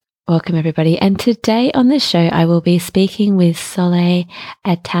Welcome, everybody. And today on the show, I will be speaking with Saule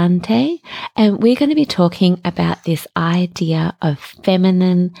Atantay, and we're going to be talking about this idea of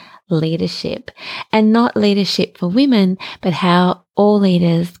feminine leadership, and not leadership for women, but how all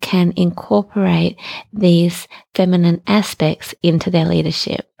leaders can incorporate these feminine aspects into their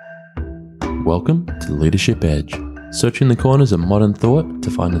leadership. Welcome to the Leadership Edge, searching the corners of modern thought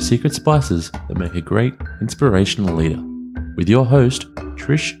to find the secret spices that make a great inspirational leader. With your host,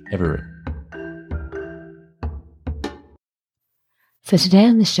 Trish Everett. So today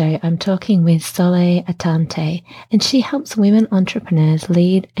on the show, I'm talking with Saule Atantay, and she helps women entrepreneurs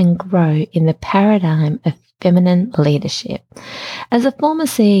lead and grow in the paradigm of feminine leadership. As a former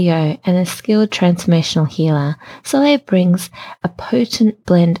CEO and a skilled transformational healer, Saule brings a potent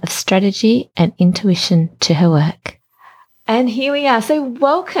blend of strategy and intuition to her work. And here we are. So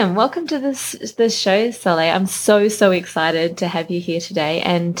welcome to this show, Saule. I'm so excited to have you here today.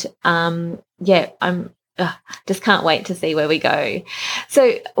 And I'm just can't wait to see where we go.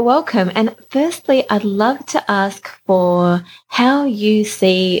 So welcome. And firstly, I'd love to ask for how you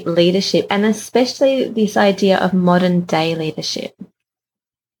see leadership, and especially this idea of modern day leadership.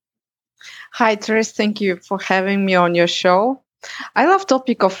 Hi, Trish. Thank you for having me on your show. I love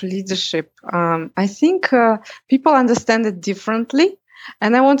topic of leadership. I think people understand it differently,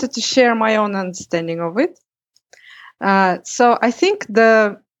 and I wanted to share my own understanding of it. So I think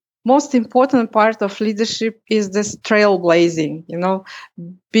the most important part of leadership is this trailblazing,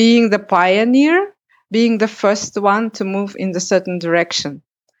 being the pioneer, being the first one to move in a certain direction.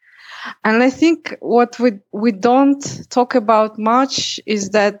 And I think what we don't talk about much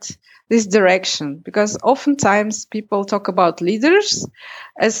is that this direction, because oftentimes people talk about leaders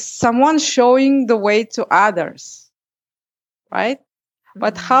as someone showing the way to others, right? Mm-hmm.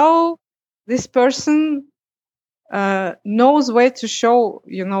 But how this person knows where to show,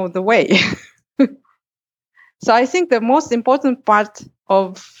 the way. So I think the most important part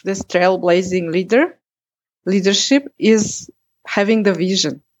of this trailblazing leadership is having the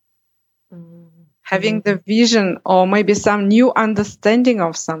vision. Having the vision, or maybe some new understanding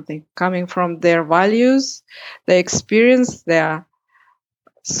of something coming from their values, their experience, their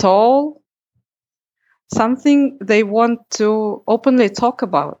soul, something they want to openly talk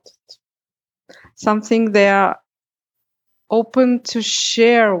about, something they are open to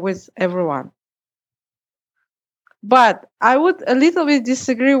share with everyone. But I would a little bit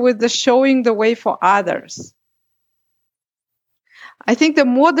disagree with the showing the way for others. I think the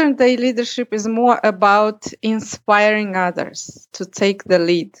modern day leadership is more about inspiring others to take the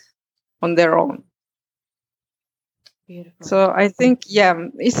lead on their own. Beautiful. So I think,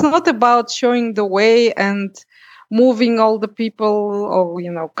 it's not about showing the way and moving all the people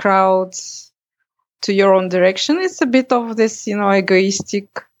or, crowds to your own direction. It's a bit of this,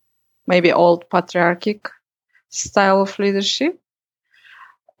 egoistic, maybe old patriarchic style of leadership.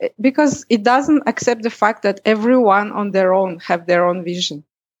 Because it doesn't accept the fact that everyone on their own have their own vision.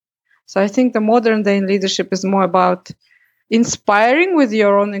 So I think the modern day leadership is more about inspiring with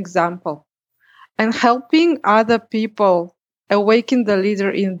your own example and helping other people awaken the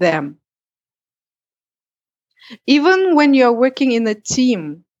leader in them. Even when you're working in a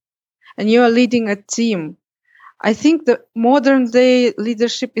team and you're leading a team, I think the modern day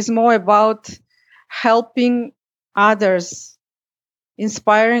leadership is more about helping others,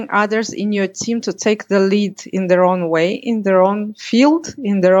 inspiring others in your team to take the lead in their own way, in their own field,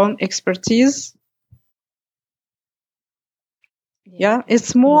 in their own expertise. Yeah,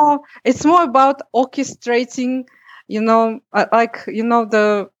 it's more about orchestrating,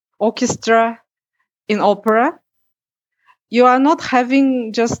 the orchestra in opera. You are not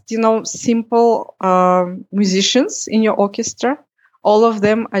having just, simple musicians in your orchestra. All of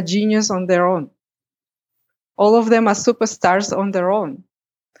them are genius on their own. All of them are superstars on their own.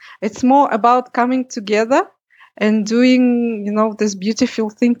 It's more about coming together and doing, this beautiful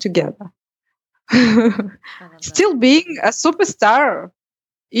thing together. Still being a superstar,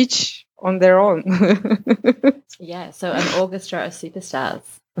 each on their own. Yeah, so an orchestra of superstars.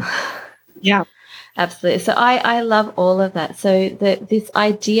 Yeah. Absolutely. So I love all of that. So this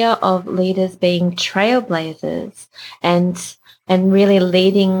idea of leaders being trailblazers and really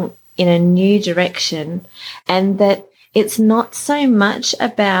leading in a new direction, and that it's not so much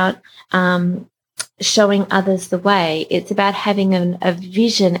about showing others the way. It's about having a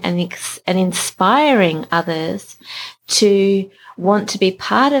vision and inspiring others to want to be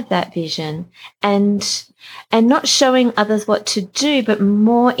part of that vision, and not showing others what to do, but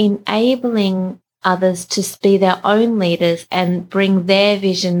more enabling others to be their own leaders and bring their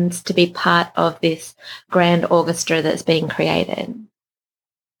visions to be part of this grand orchestra that's being created.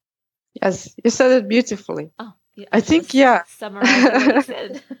 Yes, you said it beautifully. Oh, yeah, I think, yeah. Summarizing what you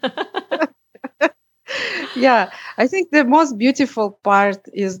said. Yeah, I think the most beautiful part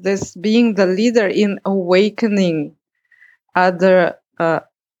is this being the leader in awakening other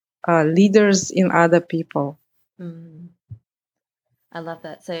leaders in other people. I love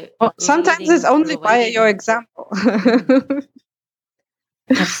that. So sometimes it's only by your example.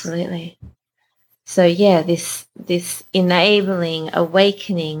 Absolutely. So yeah, this enabling,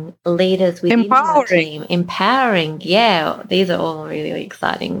 awakening leaders within your team, empowering. Yeah, these are all really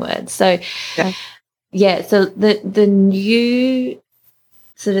exciting words. So so the new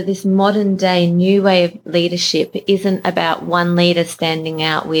sort of this modern day new way of leadership isn't about one leader standing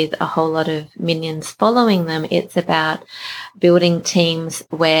out with a whole lot of minions following them. It's about building teams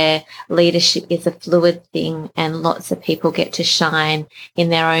where leadership is a fluid thing and lots of people get to shine in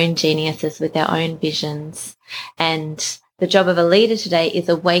their own geniuses with their own visions. And the job of a leader today is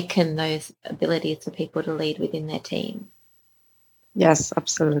awaken those abilities for people to lead within their team. Yes,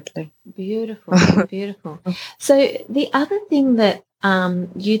 absolutely. Beautiful, beautiful. So the other thing that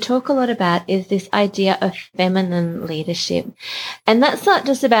you talk a lot about is this idea of feminine leadership. And that's not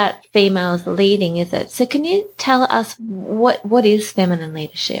just about females leading, is it? So can you tell us what is feminine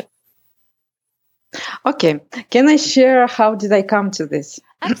leadership? Okay. Can I share how did I come to this?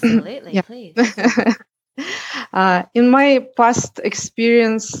 Absolutely, please. In my past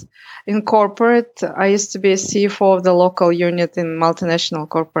experience in corporate, I used to be a CFO of the local unit in multinational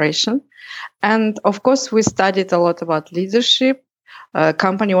corporation. And of course, we studied a lot about leadership.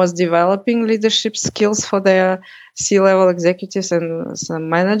 Company was developing leadership skills for their C-level executives and some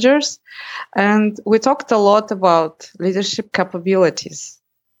managers. And we talked a lot about leadership capabilities.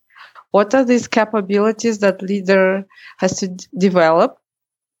 What are these capabilities that leader has to develop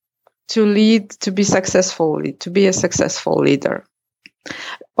to lead, to be successful, to be a successful leader?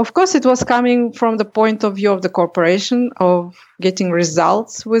 Of course, it was coming from the point of view of the corporation, of getting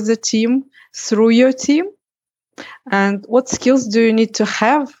results with the team through your team. And what skills do you need to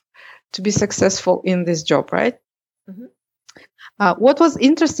have to be successful in this job, right? Mm-hmm. What was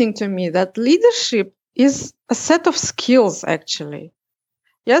interesting to me, that leadership is a set of skills, actually.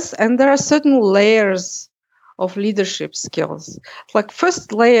 Yes, and there are certain layers of leadership skills. Like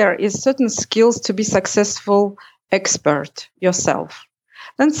first layer is certain skills to be successful expert yourself.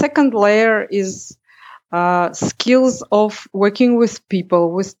 Then second layer is skills of working with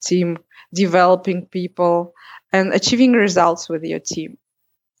people, with team, developing people, and achieving results with your team.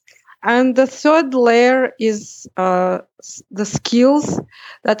 And the third layer is the skills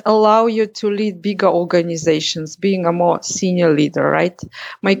that allow you to lead bigger organizations, being a more senior leader, right?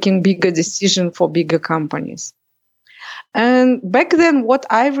 Making bigger decisions for bigger companies. And back then, what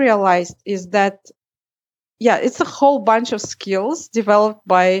I realized is that, yeah, it's a whole bunch of skills developed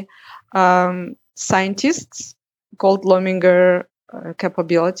by scientists called Lominger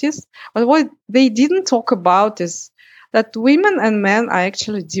capabilities. But what they didn't talk about is that women and men are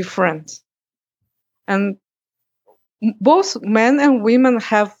actually different. And both men and women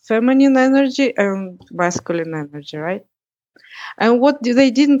have feminine energy and masculine energy, right? And what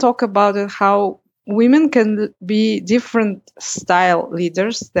they didn't talk about is how women can be different style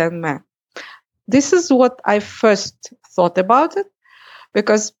leaders than men. This is what I first thought about it,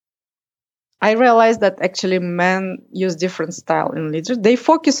 because I realized that actually men use different style in leadership. They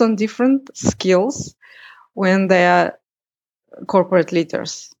focus on different skills when they are corporate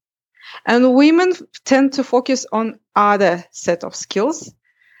leaders. And women tend to focus on other set of skills,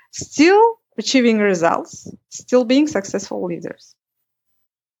 still achieving results, still being successful leaders.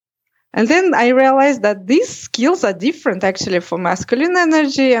 And then I realized that these skills are different actually for masculine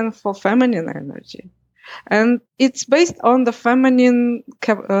energy and for feminine energy. And it's based on the feminine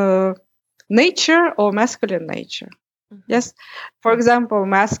nature or masculine nature. Mm-hmm. Yes. For example,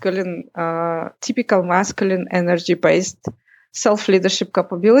 typical masculine energy-based self-leadership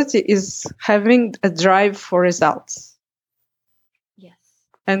capability is having a drive for results. Yes.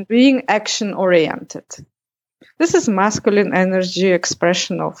 And being action-oriented. This is masculine energy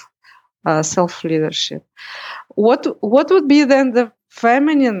expression of self-leadership. What would be then the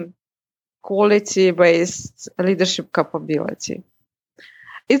feminine quality-based leadership capability?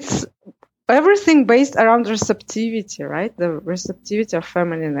 It's everything based around receptivity, right? The receptivity of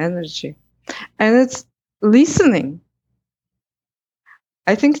feminine energy. And it's listening.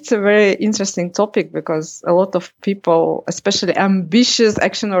 I think it's a very interesting topic because a lot of people, especially ambitious,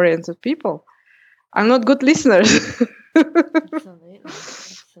 action-oriented people, are not good listeners.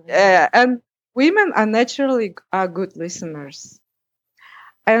 Absolutely. And women are naturally good listeners.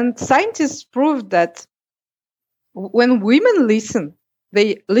 And scientists proved that when women listen,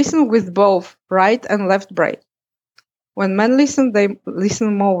 they listen with both right and left brain. When men listen, they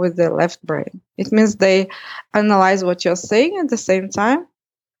listen more with the left brain. It means they analyze what you're saying at the same time.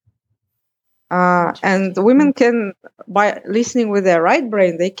 And women can, by listening with their right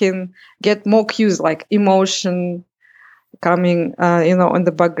brain, they can get more cues like emotion coming, in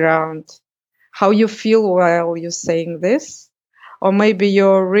the background, how you feel while you're saying this, or maybe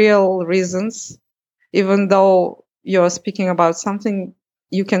your real reasons. Even though you're speaking about something,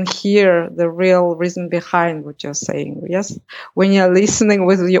 you can hear the real reason behind what you're saying. Yes, when you're listening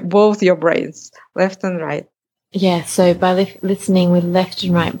with both your brains, left and right. Yeah, so by listening with left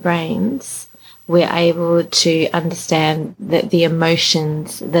and right brains, we're able to understand the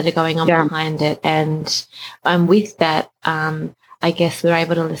emotions that are going on behind it. And with that, I guess we're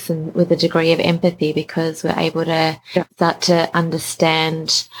able to listen with a degree of empathy because we're able to start to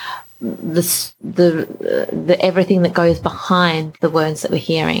understand the everything that goes behind the words that we're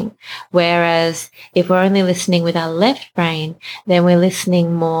hearing. Whereas if we're only listening with our left brain, then we're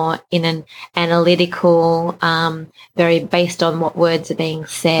listening more in an analytical, very based on what words are being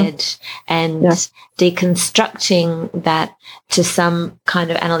said and deconstructing that to some kind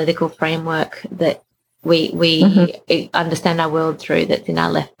of analytical framework that we understand our world through, that's in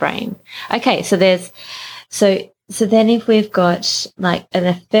our left brain. Okay, so then if we've got like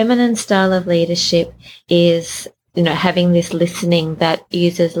a feminine style of leadership is, having this listening that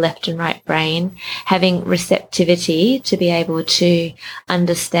uses left and right brain, having receptivity to be able to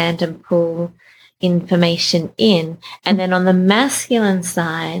understand and pull information in. And then on the masculine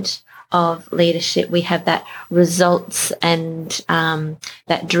side of leadership, we have that results and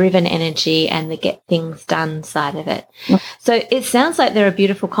that driven energy and the get things done side of it. So it sounds like they're a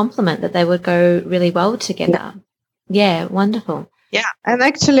beautiful complement, that they would go really well together. Yeah, wonderful. Yeah, and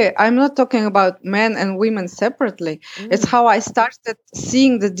actually, I'm not talking about men and women separately. It's how I started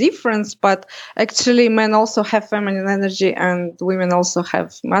seeing the difference, but actually men also have feminine energy and women also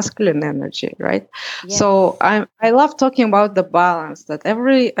have masculine energy, right? Yes. So I love talking about the balance, that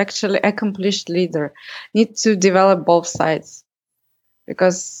every actually accomplished leader needs to develop both sides,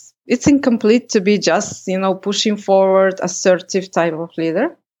 because it's incomplete to be just, pushing forward, assertive type of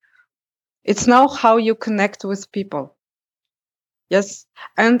leader. It's now how you connect with people. Yes.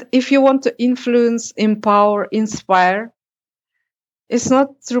 And if you want to influence, empower, inspire, it's not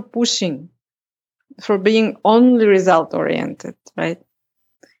through pushing, for being only result oriented, right?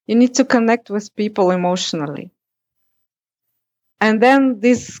 You need to connect with people emotionally. And then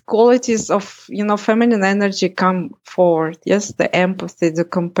these qualities of, feminine energy come forward. Yes, the empathy, the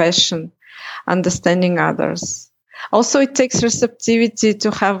compassion, understanding others. Also, it takes receptivity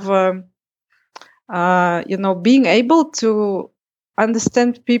to have, being able to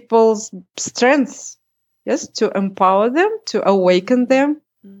understand people's strengths, yes, to empower them, to awaken them.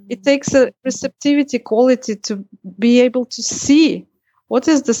 It takes a receptivity quality to be able to see what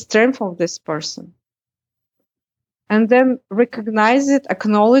is the strength of this person, and then recognize it,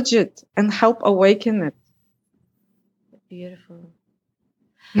 acknowledge it, and help awaken it. Beautiful.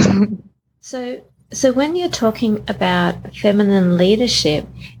 So when you're talking about feminine leadership,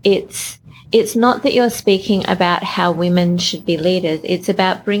 it's not that you're speaking about how women should be leaders. It's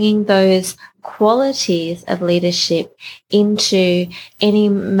about bringing those qualities of leadership into any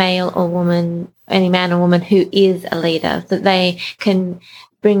male or woman, any man or woman who is a leader, that they can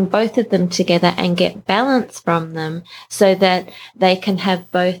bring both of them together and get balance from them, so that they can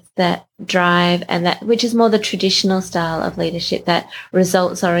have both that drive and that, which is more the traditional style of leadership, that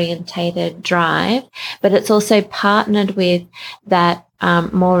results orientated drive, but it's also partnered with that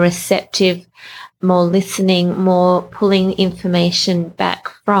more receptive, more listening, more pulling information back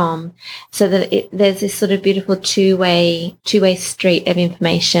from, so that there's this sort of beautiful two-way street of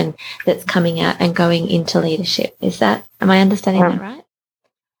information that's coming out and going into leadership. Am I understanding that right?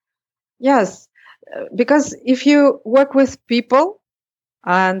 Yes, because if you work with people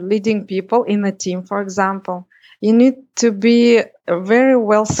and leading people in a team, for example, you need to be very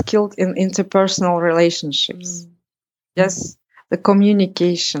well skilled in interpersonal relationships. Yes, the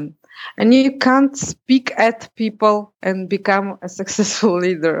communication. And you can't speak at people and become a successful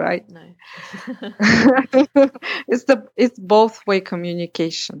leader, right? No. It's both way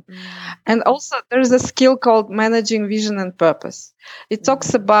communication. And also there's a skill called managing vision and purpose. It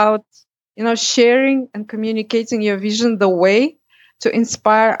talks about, sharing and communicating your vision the way to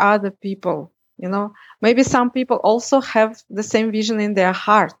inspire other people. Maybe some people also have the same vision in their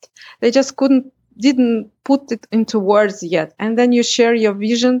heart. They just didn't put it into words yet. And then you share your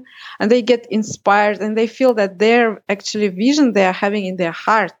vision and they get inspired and they feel that their actually vision they are having in their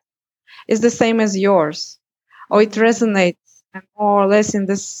heart is the same as yours, or it resonates and more or less in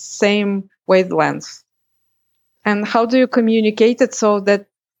the same wavelength. And how do you communicate it so that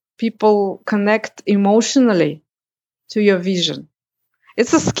people connect emotionally to your vision?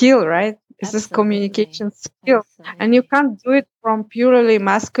 It's a skill, right? It's this communication skill. And you can't do it from purely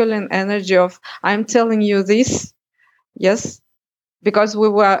masculine energy of, I'm telling you this, yes, because we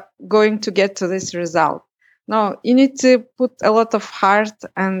were going to get to this result. No, you need to put a lot of heart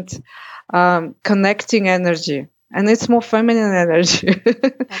and connecting energy. And it's more feminine energy.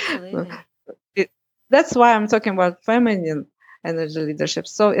 Absolutely. That's why I'm talking about feminine energy leadership.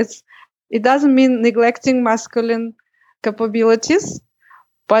 So it doesn't mean neglecting masculine capabilities,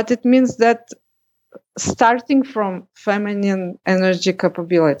 but it means that starting from feminine energy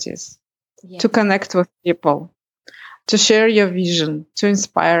capabilities to connect with people, to share your vision, to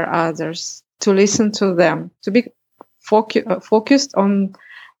inspire others, to listen to them, to be focused on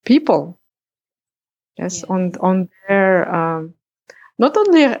people. Yes, on their not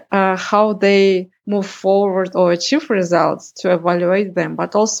only how they move forward or achieve results, to evaluate them,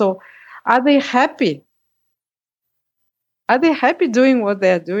 but also, are they happy? Are they happy doing what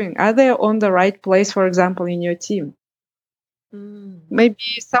they're doing? Are they on the right place, for example, in your team? Maybe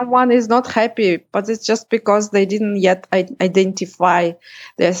someone is not happy, but it's just because they didn't yet identify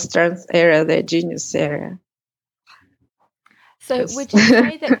their strength area, their genius area. So would you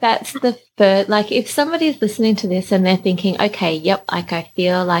say that that's the first, like if somebody's listening to this and they're thinking, okay, yep, like I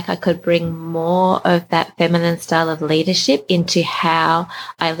feel like I could bring more of that feminine style of leadership into how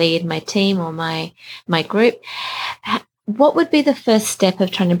I lead my team or my group, what would be the first step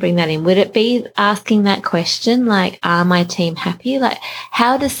of trying to bring that in? Would it be asking that question, like, are my team happy? Like,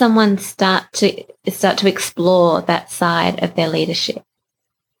 how does someone start to explore that side of their leadership?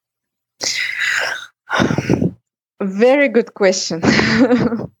 Very good question.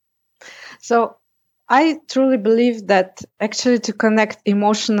 So I truly believe that actually to connect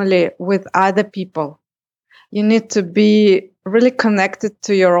emotionally with other people, you need to be really connected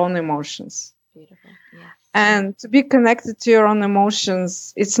to your own emotions. Beautiful. Yeah. And to be connected to your own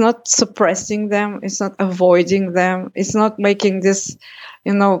emotions, it's not suppressing them. It's not avoiding them. It's not making this,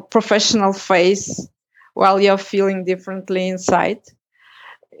 professional face while you're feeling differently inside.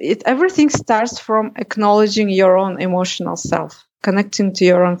 Everything starts from acknowledging your own emotional self, connecting to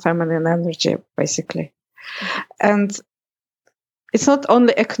your own feminine energy, basically. And it's not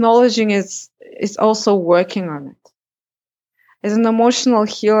only acknowledging it, it's also working on it. As an emotional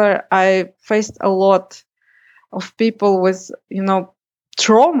healer, I faced a lot of people with,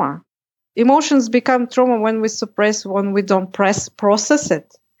 trauma. Emotions become trauma when we suppress, when we don't process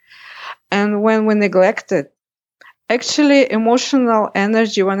it, and when we neglect it. Actually, emotional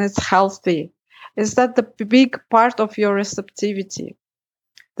energy, when it's healthy, is that the big part of your receptivity,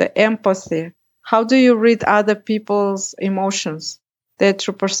 the empathy. How do you read other people's emotions, their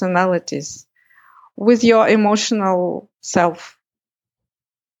true personalities, with your emotional self?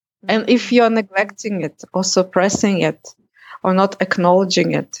 And if you're neglecting it or suppressing it or not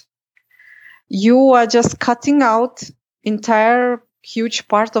acknowledging it, you are just cutting out entire huge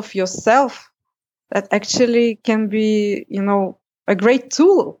part of yourself that actually can be, a great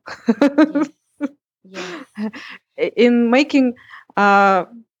tool in making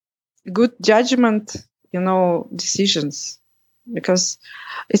good judgment, decisions. Because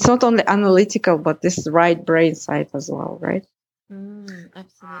it's not only analytical, but this right brain side as well, right?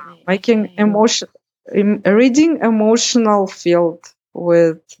 Absolutely. Making reading emotional field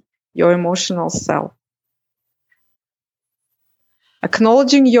with your emotional self.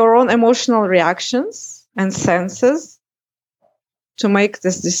 Acknowledging your own emotional reactions and senses to make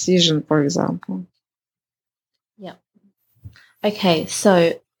this decision, for example. Yeah. Okay,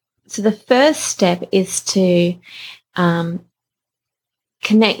 so the first step is to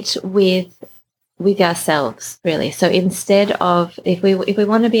connect with ourselves, really. So instead of, if we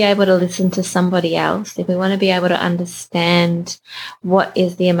want to be able to listen to somebody else, if we want to be able to understand what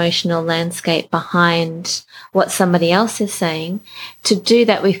is the emotional landscape behind what somebody else is saying, to do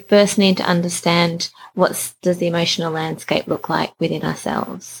that, we first need to understand what does the emotional landscape look like within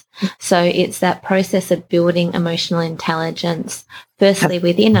ourselves. So it's that process of building emotional intelligence firstly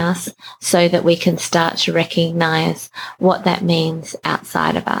within us, so that we can start to recognize what that means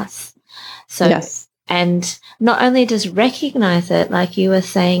outside of us. So, yes. And not only just recognize it, like you were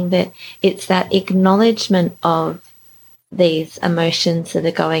saying, that it's that acknowledgement of these emotions that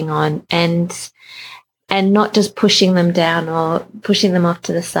are going on, and not just pushing them down or pushing them off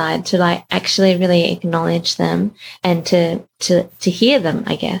to the side, to like actually really acknowledge them and to hear them,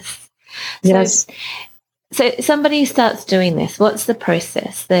 I guess. Yes. So somebody starts doing this. What's the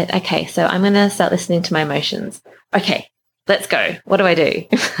process? Okay, so I'm going to start listening to my emotions. Okay, let's go. What do I do?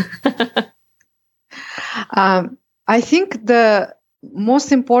 I think the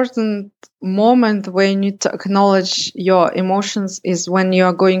most important moment when you need to acknowledge your emotions is when you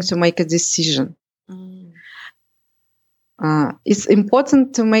are going to make a decision. It's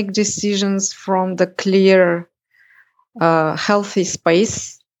important to make decisions from the clear, healthy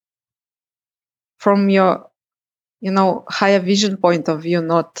space, from your, higher vision point of view,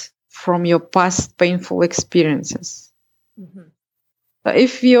 not from your past painful experiences.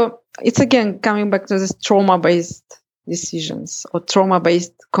 It's again coming back to this trauma-based decisions or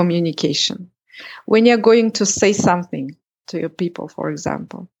trauma-based communication. When you're going to say something to your people, for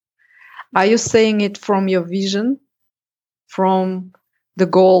example, are you saying it from your vision, from the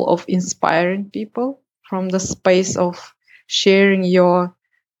goal of inspiring people, from the space of sharing your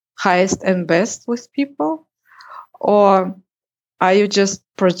highest and best with people? Or are you just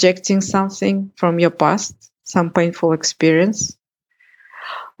projecting something from your past, some painful experience?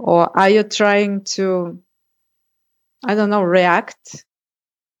 Or are you trying to, react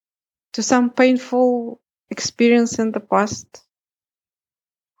to some painful experience in the past?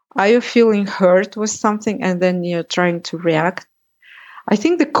 Are you feeling hurt with something and then you're trying to react? I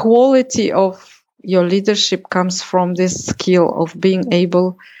think the quality of your leadership comes from this skill of being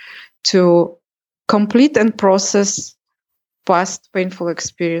able to complete and process past painful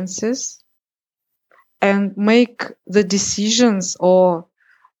experiences and make the decisions or,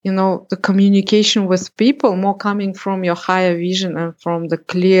 the communication with people more coming from your higher vision and from the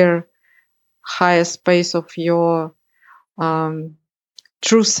clear, higher space of your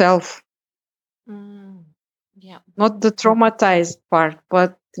true self. Yeah. Not the traumatized part,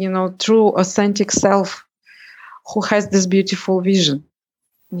 but, true authentic self who has this beautiful vision.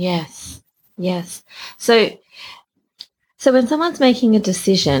 Yes. So when someone's making a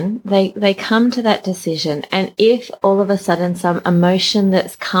decision, they come to that decision, and if all of a sudden some emotion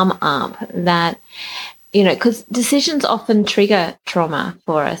that's come up that, because decisions often trigger trauma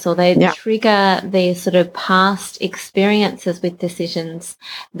for us, or they trigger these sort of past experiences with decisions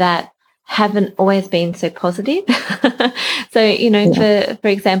that haven't always been so positive. So, for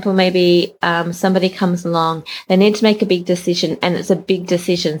example, maybe somebody comes along, they need to make a big decision, and it's a big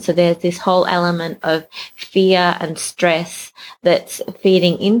decision. So there's this whole element of fear and stress that's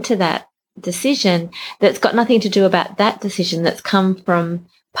feeding into that decision that's got nothing to do about that decision, that's come from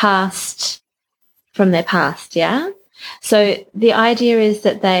their past, yeah? So the idea is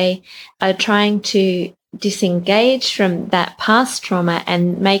that they are trying to disengage from that past trauma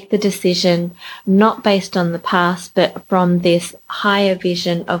and make the decision not based on the past, but from this higher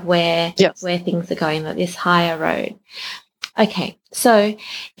vision of where things are going, like this higher road. Okay, so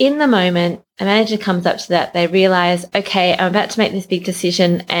in the moment, a manager comes up to that, they realize, okay, I'm about to make this big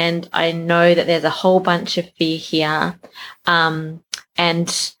decision and I know that there's a whole bunch of fear here,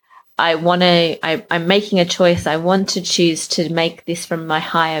 and I'm making a choice. I want to choose to make this from my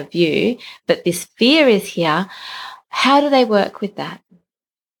higher view, but this fear is here. How do they work with that?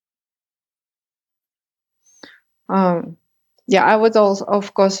 I would also,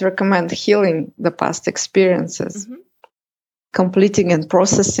 of course, recommend healing the past experiences, completing and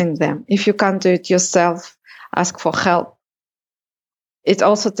processing them. If you can't do it yourself, ask for help. It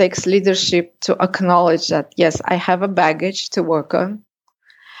also takes leadership to acknowledge that, yes, I have a baggage to work on.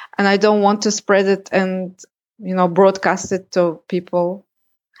 And I don't want to spread it and, broadcast it to people.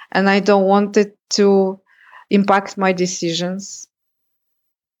 And I don't want it to impact my decisions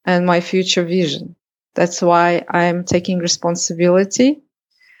and my future vision. That's why I'm taking responsibility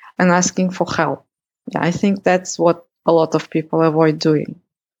and asking for help. Yeah, I think that's what a lot of people avoid doing.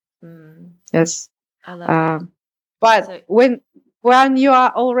 Yes. I love that. But when you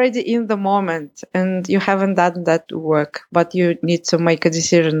are already in the moment and you haven't done that work, but you need to make a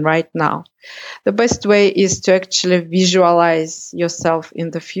decision right now, the best way is to actually visualize yourself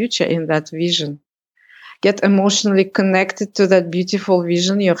in the future in that vision. Get emotionally connected to that beautiful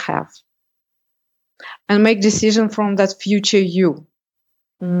vision you have and make decision from that future you.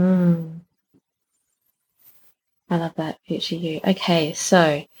 I love that, future you. Okay,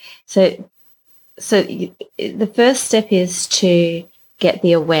 so the first step is to get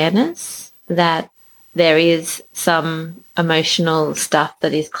the awareness that there is some emotional stuff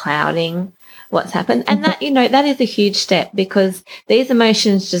that is clouding what's happened. And that, that is a huge step, because these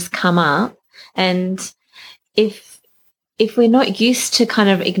emotions just come up. And if we're not used to kind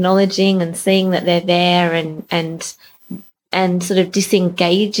of acknowledging and seeing that they're there and sort of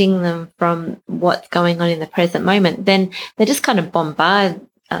disengaging them from what's going on in the present moment, then they just kind of bombard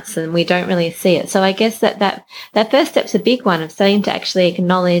us and we don't really see it. So I guess that first step's a big one, of starting to actually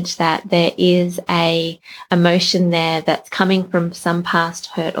acknowledge that there is a emotion there that's coming from some past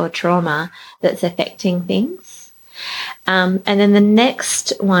hurt or trauma that's affecting things. And then the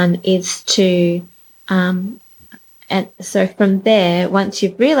next one is to, and so from there, once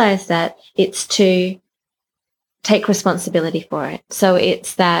you've realized that, it's to take responsibility for it. So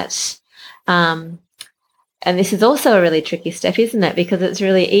it's that, and this is also a really tricky step, isn't it? Because it's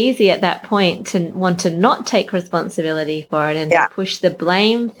really easy at that point to want to not take responsibility for it and to push the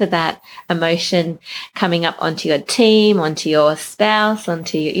blame for that emotion coming up onto your team, onto your spouse,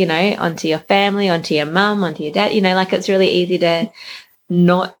 onto your family, onto your mum, onto your dad. Like it's really easy to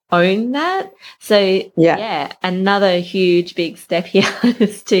not own that. So another huge big step here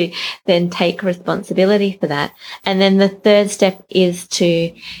is to then take responsibility for that. And then the third step is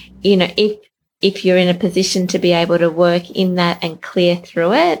to, if you're in a position to be able to work in that and clear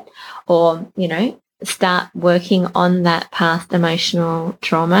through it, or, start working on that past emotional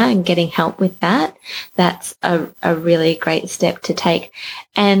trauma and getting help with that, that's a really great step to take.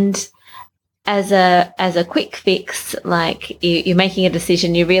 And as a quick fix, like you're making a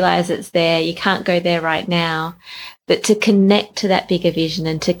decision, you realize it's there, you can't go there right now, but to connect to that bigger vision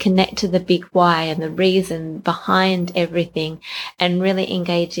and to connect to the big why and the reason behind everything, and really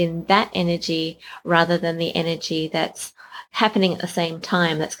engage in that energy rather than the energy that's happening at the same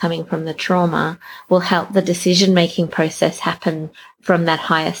time that's coming from the trauma, will help the decision-making process happen from that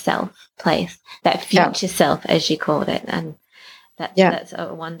higher self place, that future self, as you called it. And that's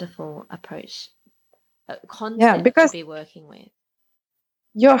a wonderful approach, a concept because to be working with.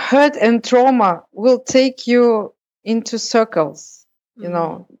 Your hurt and trauma will take you into circles.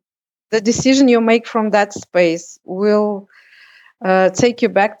 The decision you make from that space will take you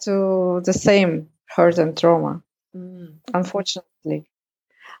back to the same hurt and trauma. Unfortunately,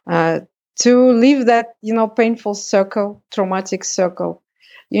 to leave that painful circle, traumatic circle,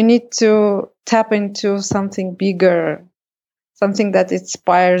 you need to tap into something bigger, something that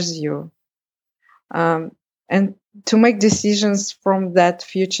inspires you, and to make decisions from that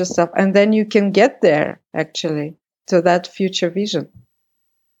future self. And then you can get there, actually, to that future vision.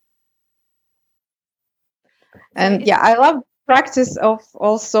 And I love practice of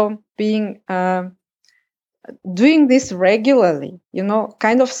also being, doing this regularly,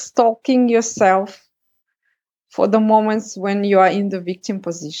 kind of stalking yourself for the moments when you are in the victim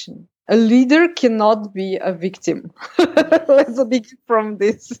position. A leader cannot be a victim. Let's begin from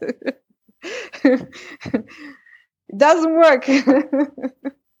this. It doesn't work.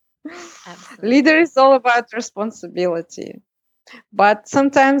 Leader is all about responsibility. But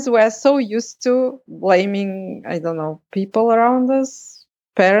sometimes we're so used to blaming, people around us,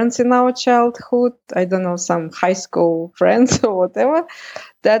 parents in our childhood, some high school friends or whatever,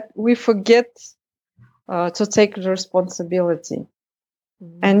 that we forget to take responsibility.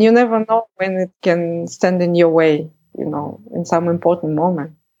 And you never know when it can stand in your way, in some important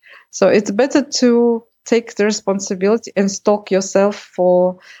moment. So it's better to take the responsibility and stalk yourself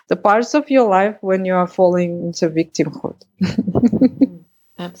for the parts of your life when you are falling into victimhood.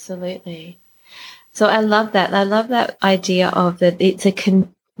 Absolutely. So I love that. I love that idea of that.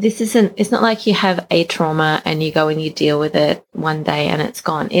 It's not like you have a trauma and you go and you deal with it one day and it's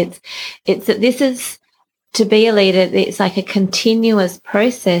gone. It's that this is, to be a leader, it's like a continuous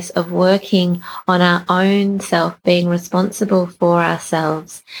process of working on our own self, being responsible for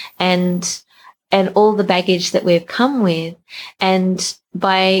ourselves and all the baggage that we've come with. And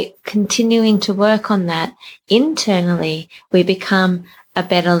by continuing to work on that internally, we become a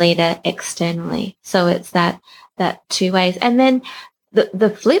better leader externally. So it's that two ways. And then the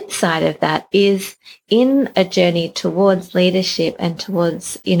flip side of that is, in a journey towards leadership and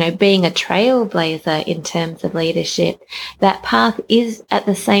towards, being a trailblazer in terms of leadership, that path is at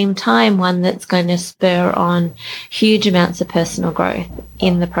the same time one that's going to spur on huge amounts of personal growth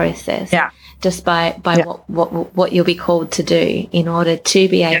in the process. Yeah. Just by what you'll be called to do in order to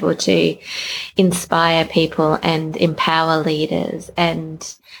be able to inspire people and empower leaders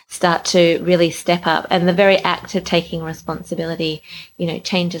and start to really step up. And the very act of taking responsibility,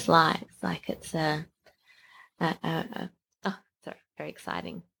 changes lives. Like it's very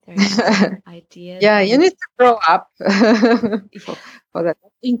exciting. Very exciting idea. Yeah, you need to grow up for that.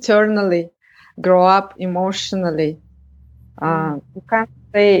 Internally, grow up emotionally. You can't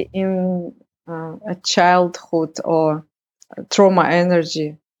stay in a childhood or trauma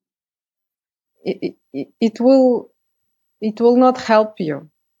energy. It will not help you,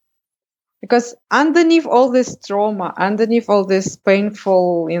 because underneath all this trauma, underneath all this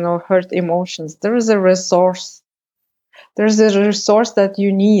painful, hurt emotions, there is a resource. there's a resource that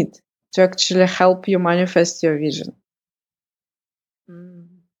you need to actually help you manifest your vision.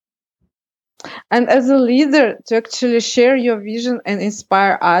 And as a leader, to actually share your vision and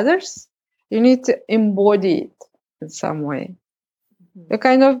inspire others, you need to embody it in some way. You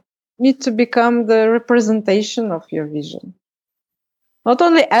kind of need to become the representation of your vision. Not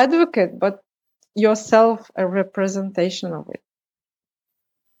only advocate, but yourself a representation of it.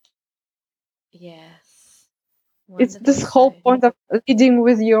 Yes. It's this whole point of leading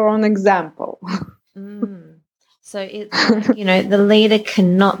with your own example. So it's like, the leader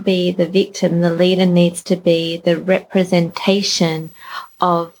cannot be the victim. The leader needs to be the representation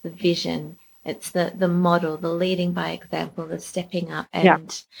of the vision. It's the model, the leading by example, the stepping up.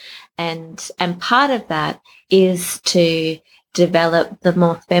 And part of that is to develop the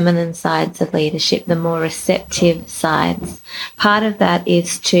more feminine sides of leadership, the more receptive sides. Part of that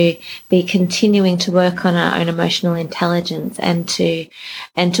is to be continuing to work on our own emotional intelligence and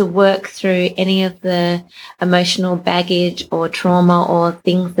to work through any of the emotional baggage or trauma or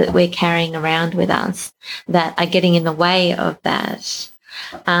things that we're carrying around with us that are getting in the way of that.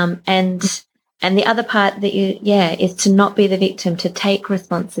 And the other part that is to not be the victim, to take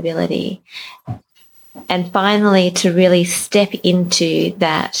responsibility. And finally, to really step into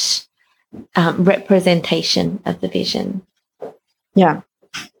that representation of the vision. Yeah.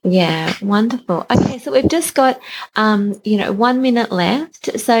 Yeah, wonderful. Okay, so we've just got, 1 minute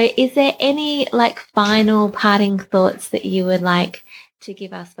left. So is there any final parting thoughts that you would like to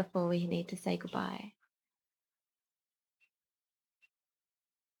give us before we need to say goodbye?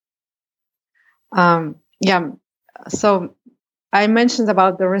 So I mentioned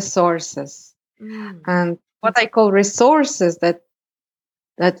about the resources. And what I call resources that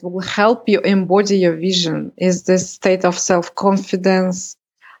will help you embody your vision is this state of self-confidence,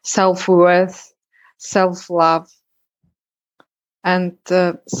 self-worth, self-love, and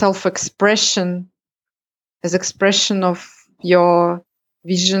self-expression as expression of your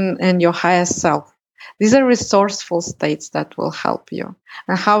vision and your higher self. These are resourceful states that will help you.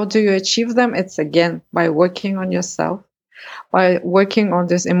 And how do you achieve them? It's again by working on yourself, by working on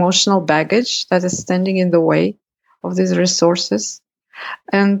this emotional baggage that is standing in the way of these resources.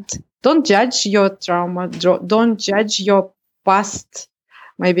 And don't judge your trauma. Don't judge your past,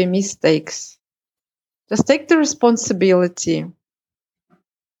 maybe mistakes. Just take the responsibility.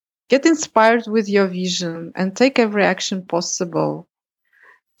 Get inspired with your vision and take every action possible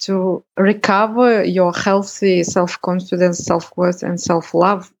to recover your healthy self-confidence, self-worth, and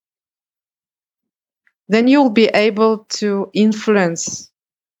self-love. Then you'll be able to influence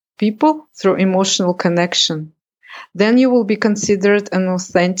people through emotional connection. Then you will be considered an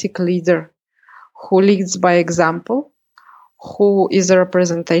authentic leader who leads by example, who is a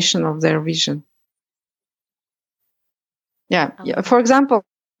representation of their vision. For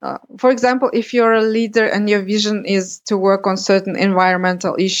example, if you're a leader and your vision is to work on certain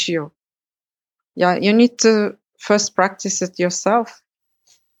environmental issue, you need to first practice it yourself.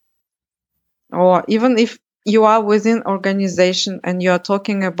 Or even if you are within organization and you are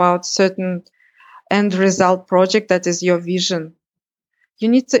talking about certain end result project that is your vision, you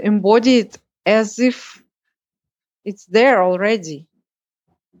need to embody it as if it's there already.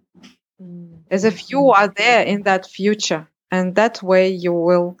 As if you are there in that future. And that way you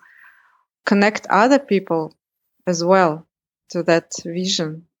will connect other people as well to that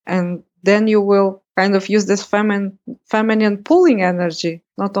vision. And then you will kind of use this feminine pulling energy,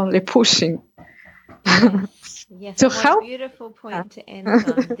 not only pushing. Yes. To what help. A beautiful point to end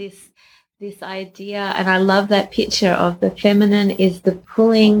on this idea. And I love that picture of the feminine is the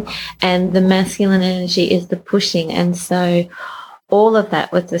pulling and the masculine energy is the pushing. And so all of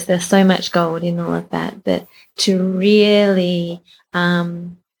that with this, there's so much gold in all of that, but to really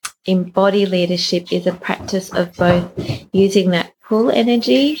embody leadership is a practice of both using that pull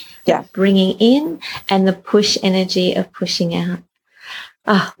energy, bringing in, and the push energy of pushing out.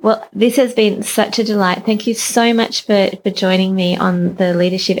 Well, this has been such a delight. Thank you so much for joining me on the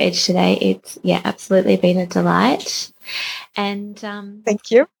Leadership Edge today. It's absolutely been a delight. And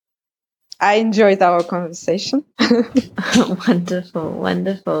thank you. I enjoyed our conversation.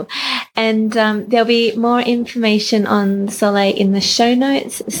 Wonderful. And there'll be more information on Saule in the show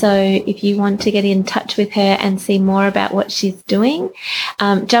notes. So if you want to get in touch with her and see more about what she's doing,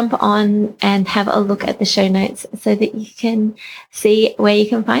 jump on and have a look at the show notes so that you can see where you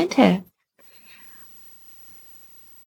can find her.